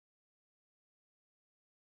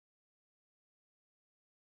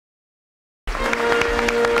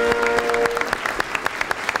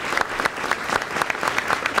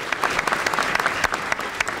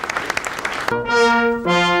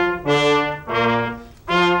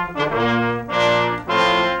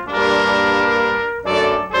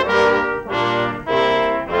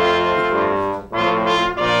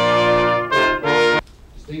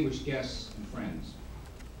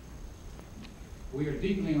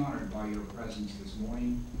honored by your presence this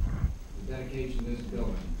morning. The dedication of this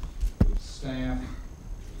building, its staff,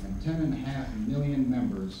 and 10.5 million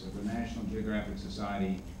members of the National Geographic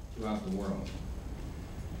Society throughout the world.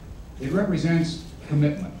 It represents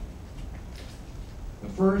commitment. The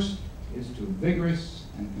first is to vigorous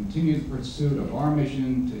and continued pursuit of our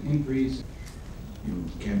mission to increase. You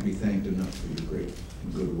can't be thanked enough for your great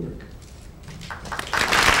and good work.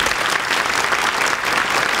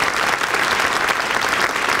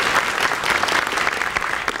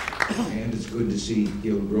 And it's good to see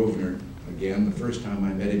Gil Grosvenor again. The first time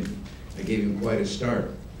I met him, I gave him quite a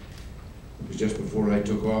start. It was just before I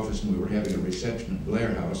took office and we were having a reception at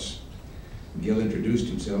Blair House. Gil introduced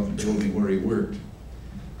himself and told me where he worked.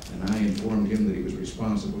 And I informed him that he was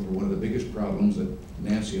responsible for one of the biggest problems that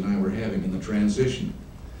Nancy and I were having in the transition.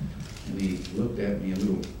 And he looked at me a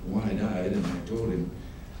little wide-eyed, and I told him,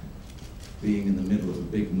 being in the middle of a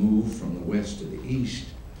big move from the west to the east,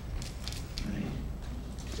 I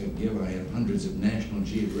said, Gil, I have hundreds of National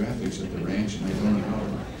Geographics at the ranch, and I don't know how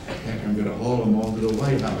the heck I'm going to haul them all to the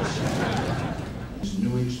White House. This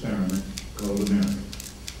new experiment called America.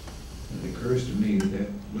 And it occurs to me that that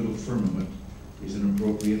little firmament is an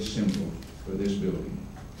appropriate symbol for this building.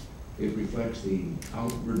 It reflects the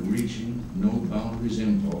outward-reaching, no-boundaries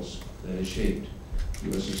impulse that has shaped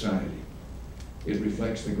U.S. society. It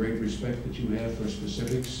reflects the great respect that you have for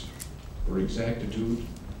specifics, for exactitude,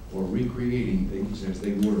 for recreating things as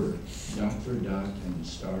they were, dot for dot and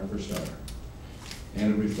star for star.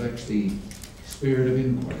 And it reflects the spirit of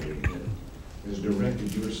inquiry that has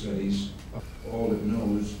directed your studies. All it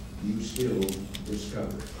knows, you still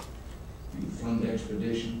discover. You fund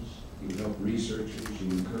expeditions, you help researchers,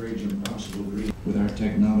 you encourage impossible dreams. With our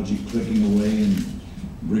technology clicking away and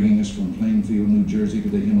bringing us from Plainfield, New Jersey to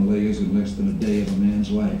the Himalayas in less than a day of a man's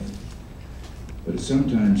life. But it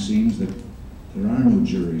sometimes seems that there are no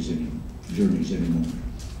journeys anymore.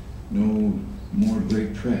 No more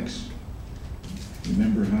great treks.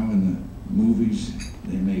 Remember how in the movies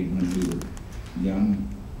they made when we were young?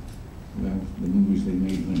 Well, the movies they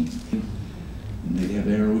made when and they'd have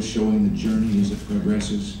arrows showing the journey as it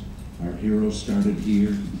progresses. Our hero started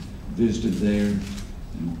here, visited there,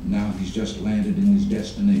 and now he's just landed in his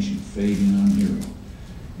destination, fading on hero.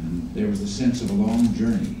 And there was the sense of a long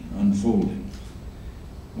journey unfolding.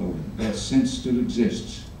 Well, that sense still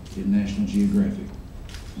exists in National Geographic.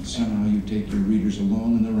 And somehow you take your readers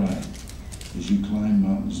along in the ride as you climb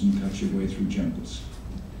mountains and cut your way through jungles.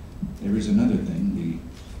 There is another thing, the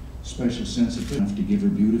special sensitivity enough to give her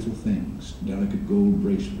beautiful things, delicate gold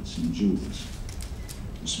bracelets and jewels.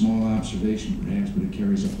 A small observation perhaps, but it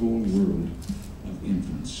carries a whole world of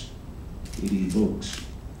inference. It evokes.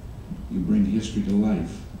 You bring history to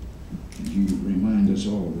life, and you remind us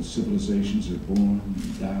all that civilizations are born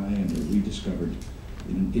and die and are rediscovered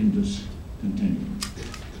in an endless continuum.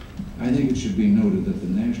 I think it should be noted that the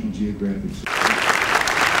National Geographic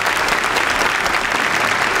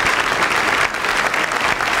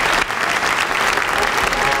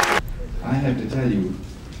I have to tell you,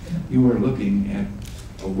 you are looking at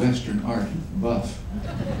a Western art buff.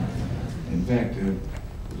 In fact,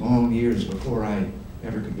 long years before I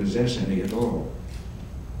ever could possess any at all,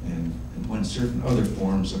 and when certain other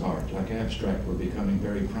forms of art, like abstract, were becoming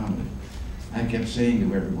very prominent, I kept saying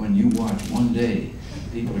to everyone, you watch, one day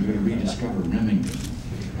people are going to rediscover Remington,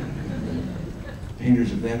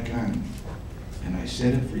 painters of that kind. And I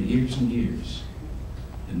said it for years and years,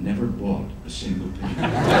 and never bought a single painting.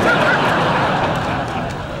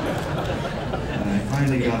 When I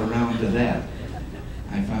finally got around to that,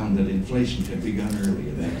 I found that inflation had begun early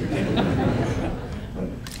in that particular year. But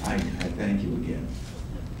I thank you again.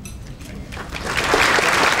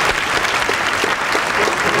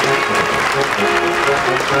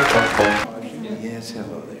 Yes,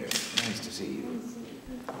 hello there. Nice to see you.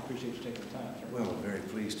 I appreciate you taking the time, sir. Well, very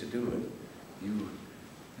pleased to do it. You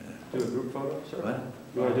do a group photo, sir? What?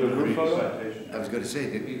 You want to do a group photo? I was going to say,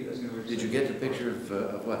 did you get the picture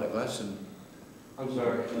of what, of us? And I'm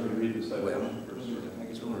sorry, let me read the citation first, sir. I think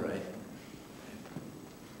it's all right.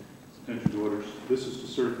 Attention to orders. This is to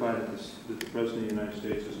certify that the President of the United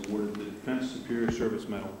States has awarded the Defense Superior Service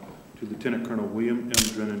Medal to Lieutenant Colonel William M.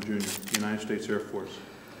 Drennan, Jr., United States Air Force.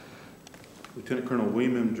 Lieutenant Colonel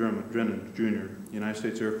William M. Drennan, Jr., United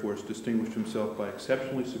States Air Force, distinguished himself by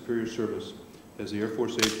exceptionally superior service as the Air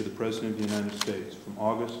Force aide to the President of the United States from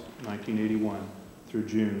August 1981 through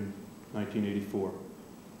June 1984.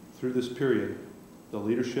 Through this period, the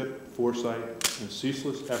leadership, foresight, and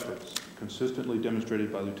ceaseless efforts consistently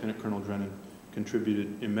demonstrated by Lieutenant Colonel Drennan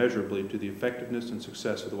contributed immeasurably to the effectiveness and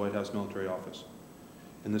success of the White House Military Office.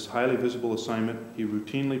 In this highly visible assignment, he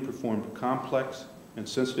routinely performed complex and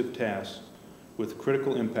sensitive tasks with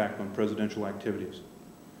critical impact on presidential activities.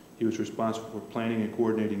 He was responsible for planning and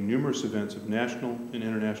coordinating numerous events of national and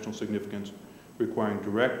international significance, requiring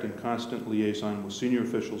direct and constant liaison with senior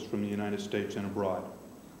officials from the United States and abroad.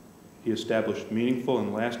 He established meaningful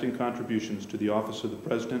and lasting contributions to the Office of the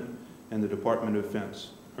President and the Department of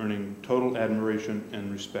Defense, earning total admiration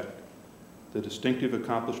and respect. The distinctive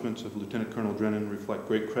accomplishments of Lieutenant Colonel Drennan reflect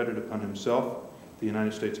great credit upon himself, the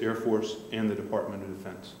United States Air Force, and the Department of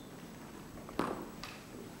Defense.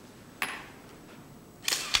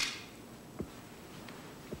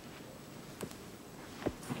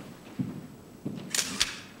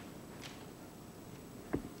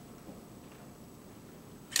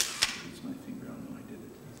 It's my finger. I know I did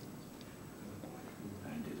it.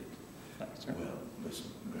 I did it. Thanks, sir. Well,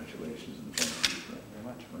 listen, congratulations and thank you for Very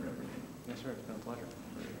much. everything. Yes, sir, it's been a pleasure.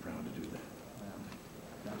 I'm very proud to do that.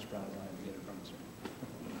 Not as proud as I am to get it from you,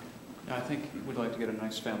 sir. I think we'd like to get a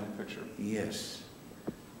nice family picture. Yes.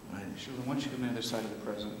 Why, Sure, why don't you come to the other side of the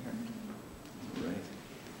president here? right.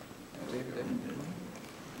 David.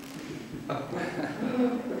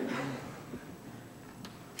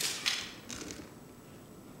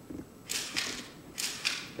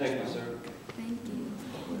 Thank you, sir. Thank you.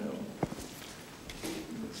 Well,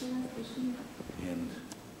 and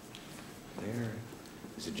there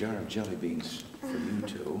is a jar of jelly beans for you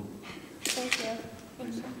two. Thank you.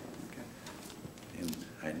 Thank you. And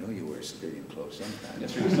I know you wear civilian clothes sometimes.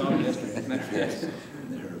 Yes, sir, you saw me yesterday. Yes, and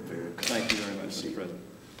they're a very Thank you very much, Mr. President.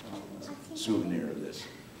 souvenir of this.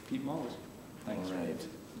 Keep them always. Thanks. All right.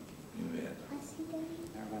 You bet.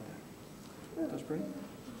 How about that? That's pretty.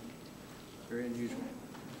 Very unusual.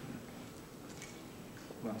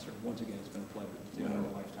 Well, sir, once again, it's been a pleasure. It's been a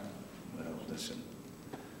lifetime. Well, listen,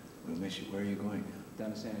 we'll miss you. Where are you going?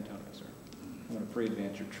 Down to San Antonio, sir. I'm going to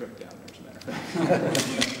pre-advance your trip down there, as a matter of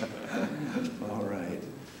fact. All right.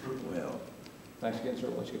 Well, Thanks again, sir.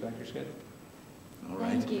 We'll let you get back to your schedule. all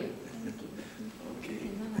right. Thank you. Thank you. Okay,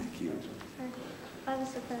 thank you. Bye,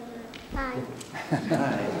 Mr. President. Bye.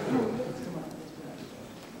 Bye.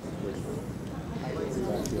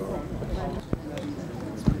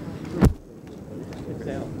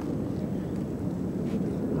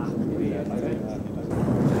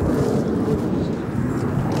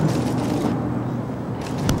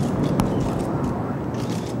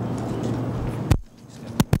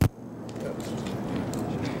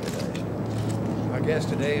 Our guest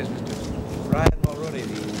today is Mr. Ryan Mulroney,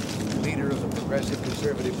 the leader of the Progressive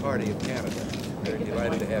Conservative Party of Canada. Very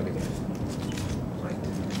delighted to have you here.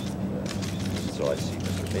 So I see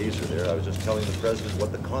Mr. Mazer there. I was just telling the president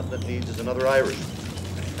what the continent needs is another Irishman.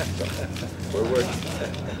 We're working.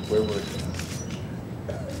 We're working.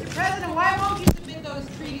 Mr. President, why won't you submit those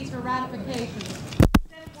treaties for ratification? The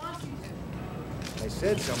Senate wants you to. I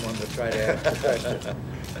said someone would try to ask the question.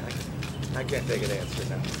 I can't take an answer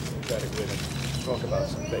now. We'll try to go in and talk about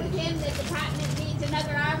some Agree with things. him that the continent needs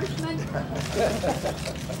another Irishman?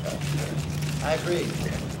 I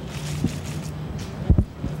agree.